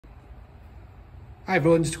Hi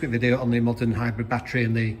everyone, just a quick video on the modern hybrid battery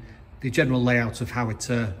and the general layout of how it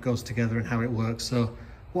goes together and how it works. So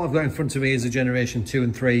what I've got in front of me is a generation 2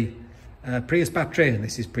 and 3 Prius battery, and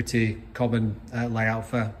this is pretty common layout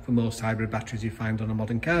for most hybrid batteries you find on a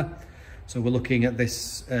modern car. So we're looking at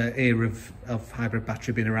this era of hybrid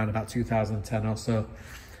battery being around about 2010 or so.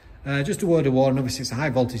 Just a word of warning, obviously it's a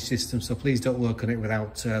high voltage system, so please don't work on it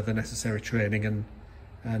without the necessary training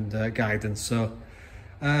and guidance. So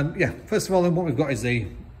yeah, first of all then what we've got is the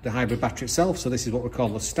hybrid battery itself. So this is what we call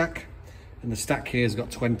the stack, and the stack here has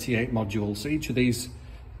got 28 modules. So each of these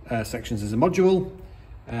sections is a module,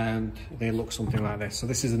 and they look something like this. So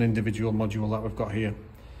this is an individual module that we've got here.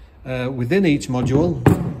 Within each module,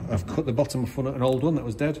 I've cut the bottom off an old one that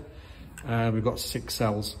was dead. We've got 6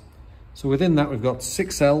 cells. So within that we've got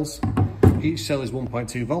 6 cells. Each cell is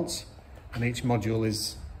 1.2 volts, and each module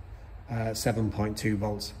is 7.2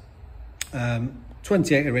 volts.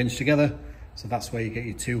 28 arranged together, so that's where you get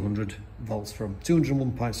your 200 volts from.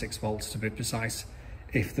 201.6 volts to be precise,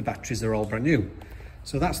 if the batteries are all brand new.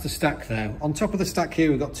 So that's the stack there. On top of the stack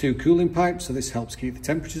here we've got 2 cooling pipes, so this helps keep the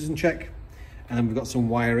temperatures in check. And then we've got some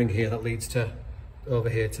wiring here that leads to over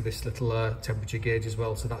here to this little temperature gauge as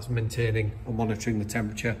well, so that's maintaining or monitoring the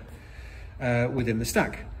temperature within the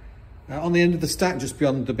stack. On the end of the stack, just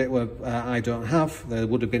beyond the bit where I don't have, there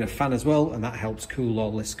would have been a fan as well, and that helps cool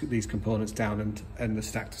all these components down and the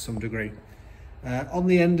stack to some degree. On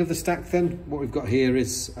the end of the stack then, what we've got here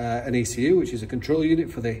is an ECU, which is a control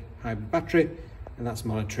unit for the hybrid battery, and that's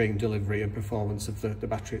monitoring delivery and performance of the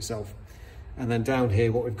battery itself. And then down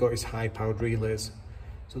here what we've got is high powered relays.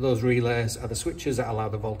 So those relays are the switches that allow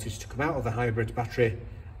the voltage to come out of the hybrid battery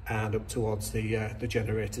and up towards the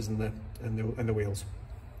generators and the wheels.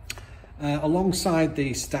 Alongside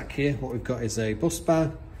the stack here, what we've got is a bus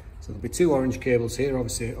bar. So there'll be 2 orange cables here.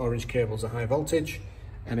 Obviously orange cables are high voltage,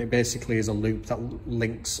 and it basically is a loop that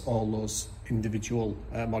links all those individual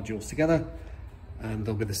modules together, and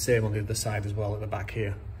they'll be the same on the other side as well at the back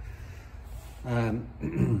here.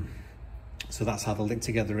 So that's how they'll link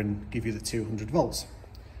together and give you the 200 volts.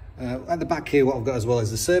 At the back here what I've got as well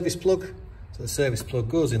is the service plug. So the service plug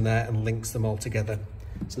goes in there and links them all together.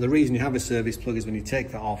 So the reason you have a service plug is when you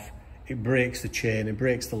take that off, it breaks the chain, it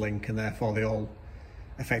breaks the link, and therefore they all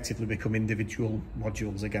effectively become individual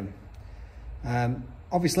modules again.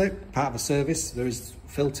 Obviously, part of a service, there is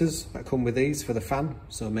filters that come with these for the fan,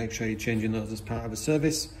 so make sure you're changing those as part of a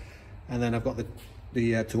service. And then I've got the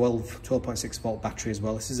 12.6 volt battery as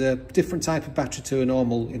well. This is a different type of battery to a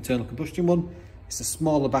normal internal combustion one. It's a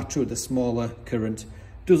smaller battery with a smaller current.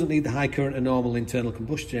 Doesn't need the high current a normal internal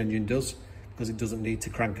combustion engine does, because it doesn't need to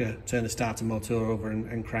turn the starter motor over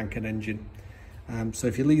and crank an engine. So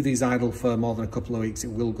if you leave these idle for more than a couple of weeks,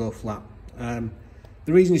 it will go flat.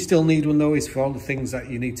 The reason you still need one though is for all the things that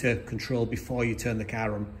you need to control before you turn the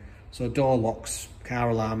car on. So door locks, car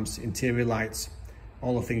alarms, interior lights,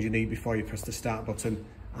 all the things you need before you press the start button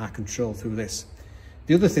are controlled through this.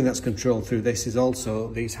 The other thing that's controlled through this is also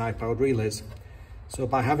these high powered relays. So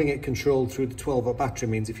by having it controlled through the 12 volt battery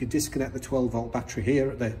means if you disconnect the 12 volt battery here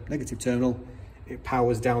at the negative terminal, it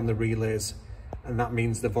powers down the relays, and that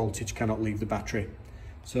means the voltage cannot leave the battery.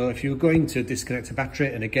 So if you're going to disconnect a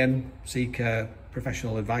battery, and again, seek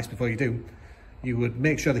professional advice before you do, you would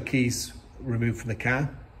make sure the key's removed from the car,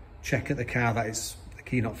 check at the car that it's the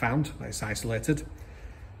key not found, that it's isolated.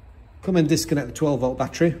 Come and disconnect the 12 volt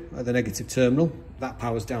battery at the negative terminal, that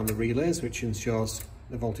powers down the relays, which ensures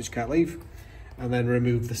the voltage can't leave. And then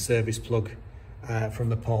remove the service plug from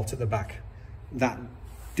the port at the back. That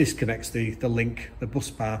disconnects the link, the bus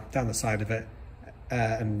bar down the side of it,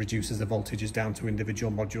 and reduces the voltages down to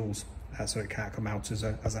individual modules, so it can't come out as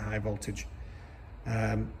a high voltage.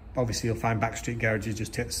 Obviously you'll find backstreet garages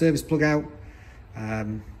just take the service plug out.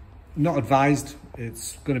 Not advised,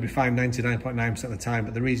 it's going to be fine 99.9% of the time,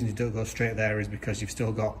 but the reason you don't go straight there is because you've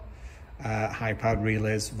still got high powered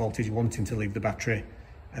relays, voltage wanting to leave the battery,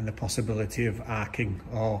 and the possibility of arcing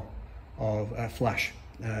or a flash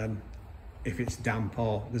if it's damp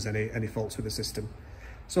or there's any faults with the system.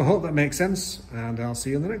 So I hope that makes sense, and I'll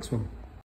see you in the next one.